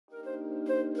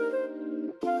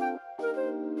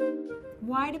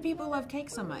Why do people love cake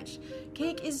so much?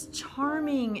 Cake is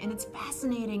charming and it's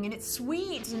fascinating and it's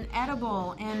sweet and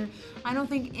edible, and I don't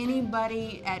think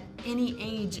anybody at any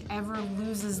age ever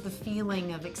loses the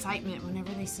feeling of excitement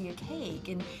whenever they see a cake.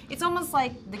 And it's almost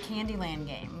like the Candyland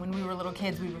game. When we were little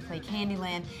kids, we would play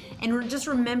Candyland, and we're just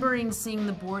remembering seeing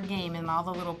the board game and all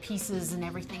the little pieces and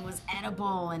everything was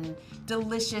edible and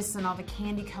delicious and all the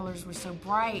candy colors were so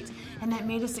bright, and that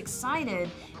made us excited.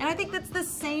 And I think that's the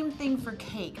same thing for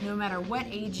cake. No matter what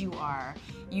age you are,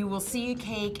 you will see a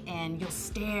cake and you'll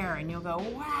stare and you'll go,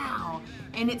 wow.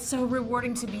 And it's so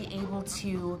rewarding to be able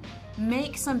to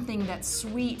make something that's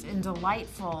sweet and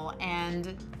delightful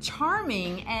and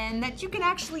charming and that you can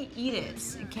actually eat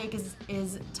it. Cake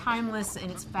is timeless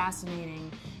and it's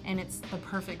fascinating and it's the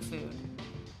perfect food.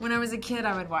 When I was a kid,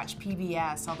 I would watch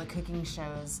PBS, all the cooking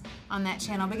shows on that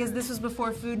channel, because this was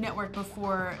before Food Network,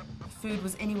 before food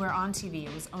was anywhere on TV.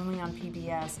 It was only on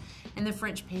PBS. And the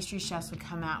French pastry chefs would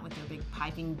come out with their big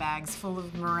piping bags full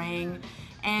of meringue.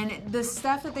 And the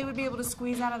stuff that they would be able to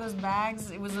squeeze out of those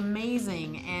bags, it was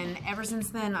amazing. And ever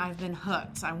since then, I've been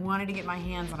hooked. I wanted to get my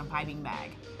hands on a piping bag.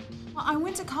 Well, I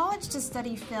went to college to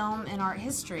study film and art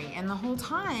history, and the whole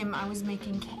time I was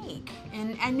making cake.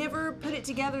 And I never put it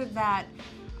together that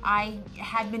I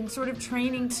had been sort of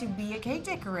training to be a cake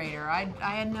decorator. I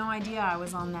had no idea I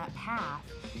was on that path.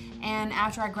 And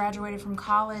after I graduated from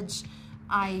college,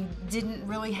 I didn't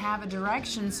really have a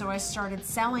direction, so I started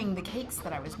selling the cakes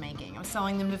that I was making. I was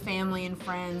selling them to family and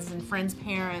friends'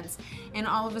 parents, and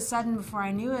all of a sudden, before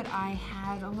I knew it, I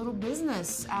had a little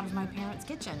business out of my parents'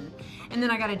 kitchen. And then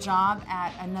I got a job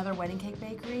at another wedding cake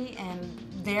bakery, and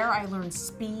there I learned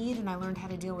speed, and I learned how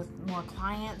to deal with more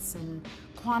clients and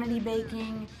quantity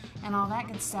baking and all that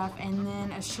good stuff. And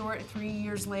then a short 3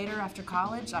 years later, after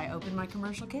college, I opened my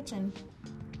commercial kitchen.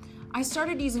 I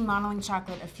started using modeling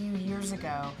chocolate a few years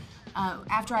ago.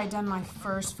 After I'd done my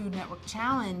first Food Network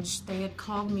challenge, they had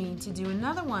called me to do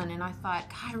another one, and I thought,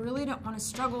 God, I really don't want to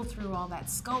struggle through all that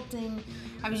sculpting.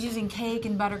 I was using cake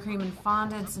and buttercream and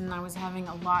fondants, and I was having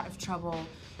a lot of trouble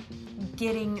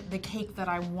getting the cake that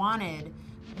I wanted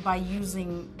by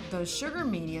using those sugar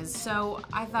medias. So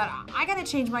I thought, I gotta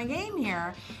change my game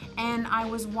here. And I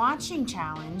was watching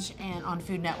Challenge and on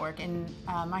Food Network, and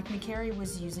Mike McCary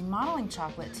was using modeling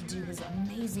chocolate to do his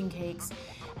amazing cakes.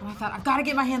 And I thought, I've got to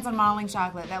get my hands on modeling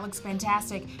chocolate. That looks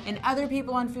fantastic. And other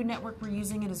people on Food Network were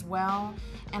using it as well.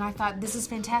 And I thought, this is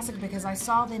fantastic, because I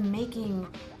saw them making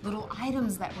little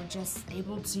items that were just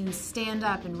able to stand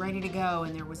up and ready to go.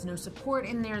 And there was no support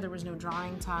in there. There was no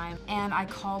drying time. And I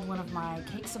called one of my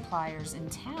cake suppliers in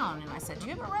town, and I said, do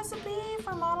you have a recipe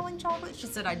for modeling chocolate? She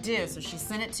said, I do. So she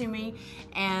sent it to me,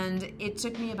 and it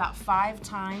took me about 5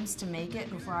 times to make it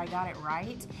before I got it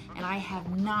right. And I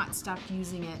have not stopped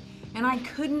using it. And I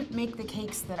couldn't make the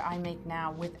cakes that I make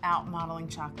now without modeling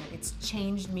chocolate. It's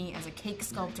changed me as a cake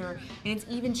sculptor, and it's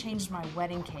even changed my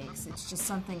wedding cakes. It's just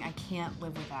something I can't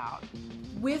live without.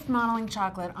 With modeling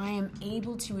chocolate, I am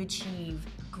able to achieve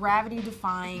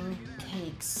gravity-defying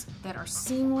cakes that are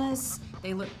seamless,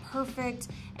 they look perfect,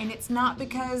 and it's not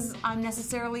because I'm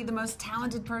necessarily the most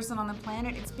talented person on the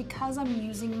planet, it's because I'm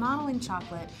using modeling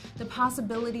chocolate. The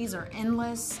possibilities are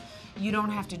endless. You don't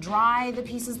have to dry the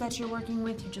pieces that you're working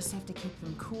with, you just have to keep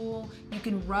them cool. You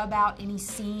can rub out any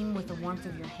seam with the warmth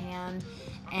of your hand,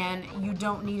 and you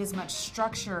don't need as much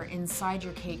structure inside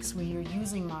your cakes when you're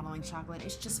using modeling chocolate.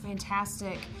 It's just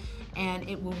fantastic, and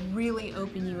it will really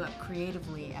open you up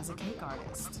creatively as a cake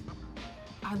artist.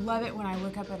 I love it when I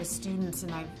look up at a student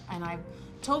and I've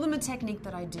told them a technique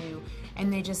that I do,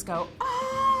 and they just go,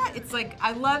 ah! It's like,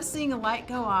 I love seeing a light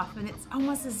go off, and it's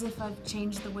almost as if I've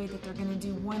changed the way that they're gonna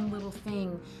do one little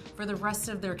thing for the rest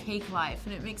of their cake life,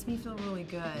 and it makes me feel really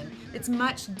good. It's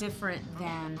much different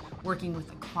than working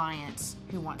with a client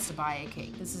who wants to buy a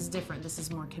cake. This is different, this is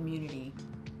more community.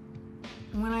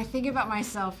 When I think about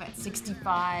myself at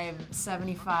 65,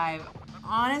 75,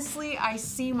 honestly, I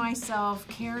see myself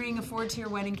carrying a 4-tier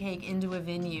wedding cake into a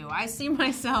venue. I see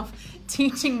myself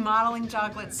teaching modeling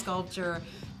chocolate sculpture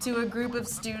to a group of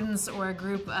students or a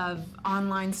group of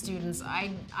online students. I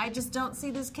just don't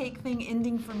see this cake thing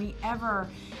ending for me ever.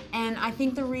 And I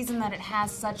think the reason that it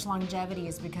has such longevity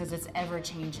is because it's ever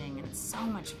changing and it's so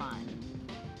much fun.